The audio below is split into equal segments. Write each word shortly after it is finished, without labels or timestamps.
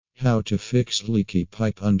How to fix leaky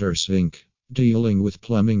pipe under sink. Dealing with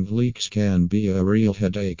plumbing leaks can be a real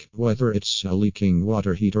headache, whether it's a leaking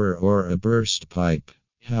water heater or a burst pipe.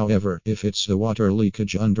 However, if it's a water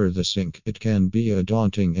leakage under the sink, it can be a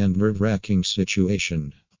daunting and nerve-wracking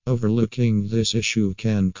situation. Overlooking this issue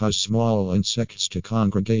can cause small insects to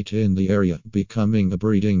congregate in the area, becoming a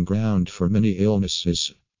breeding ground for many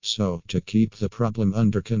illnesses. So, to keep the problem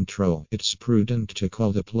under control, it's prudent to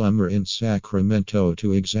call the plumber in Sacramento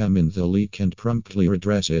to examine the leak and promptly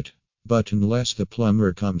redress it. But unless the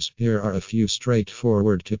plumber comes, here are a few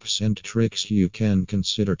straightforward tips and tricks you can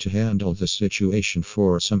consider to handle the situation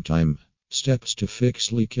for some time. Steps to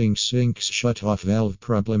fix leaking sinks. Shut-off valve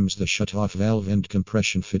problems. The shut-off valve and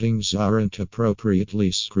compression fittings aren't appropriately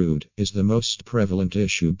screwed, is the most prevalent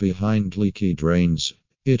issue behind leaky drains.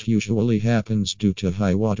 It usually happens due to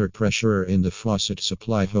high water pressure in the faucet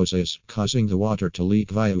supply hoses, causing the water to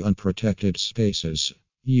leak via unprotected spaces.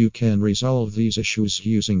 You can resolve these issues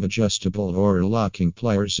using adjustable or locking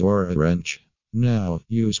pliers or a wrench. Now,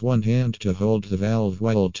 use one hand to hold the valve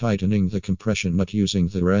while tightening the compression nut using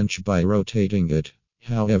the wrench by rotating it.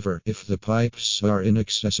 However, if the pipes are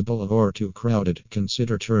inaccessible or too crowded,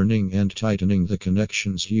 consider turning and tightening the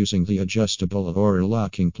connections using the adjustable or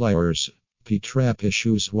locking pliers. P-trap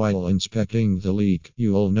issues. While inspecting the leak,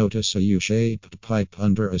 you'll notice a U-shaped pipe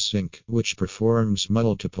under a sink, which performs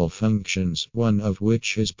multiple functions, one of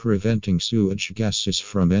which is preventing sewage gases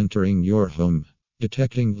from entering your home.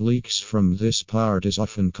 Detecting leaks from this part is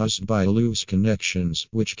often caused by loose connections,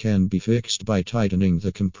 which can be fixed by tightening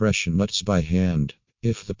the compression nuts by hand.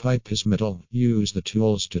 If the pipe is metal, use the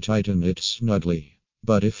tools to tighten it snugly.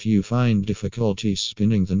 But if you find difficulty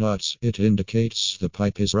spinning the nuts, it indicates the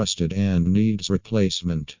pipe is rusted and needs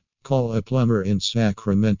replacement. Call a plumber in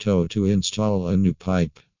Sacramento to install a new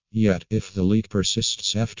pipe. Yet, if the leak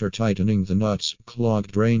persists after tightening the nuts,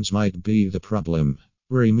 clogged drains might be the problem.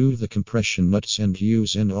 Remove the compression nuts and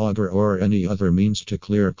use an auger or any other means to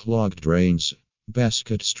clear clogged drains.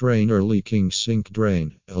 Basket strainer. Leaking sink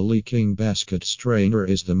drain. A leaking basket strainer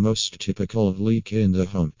is the most typical leak in the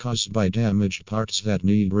home, caused by damaged parts that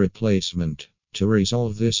need replacement. To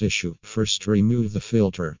resolve this issue, first remove the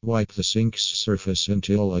filter, wipe the sink's surface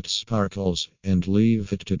until it sparkles, and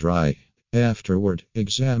leave it to dry. Afterward,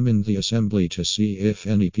 examine the assembly to see if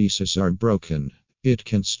any pieces are broken. It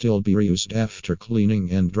can still be reused after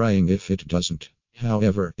cleaning and drying if it doesn't.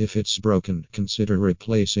 However, if it's broken, consider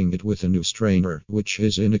replacing it with a new strainer, which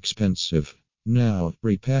is inexpensive. Now,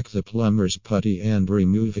 repack the plumber's putty and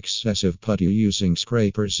remove excessive putty using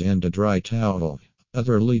scrapers and a dry towel.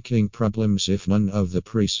 Other leaking problems. If none of the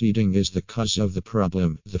preceding is the cause of the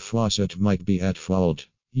problem, the faucet might be at fault.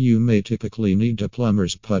 You may typically need a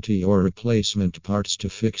plumber's putty or replacement parts to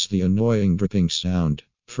fix the annoying dripping sound.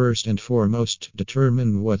 First and foremost,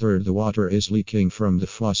 determine whether the water is leaking from the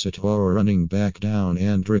faucet or running back down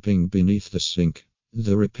and dripping beneath the sink.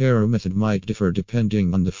 The repair method might differ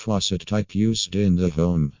depending on the faucet type used in the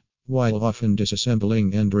home. While often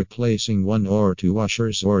disassembling and replacing one or two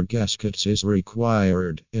washers or gaskets is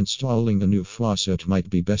required, installing a new faucet might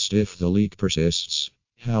be best if the leak persists.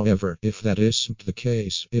 However, if that isn't the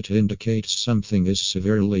case, it indicates something is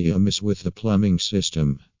severely amiss with the plumbing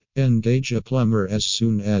system. Engage a plumber as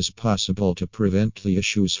soon as possible to prevent the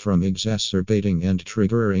issues from exacerbating and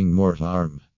triggering more harm.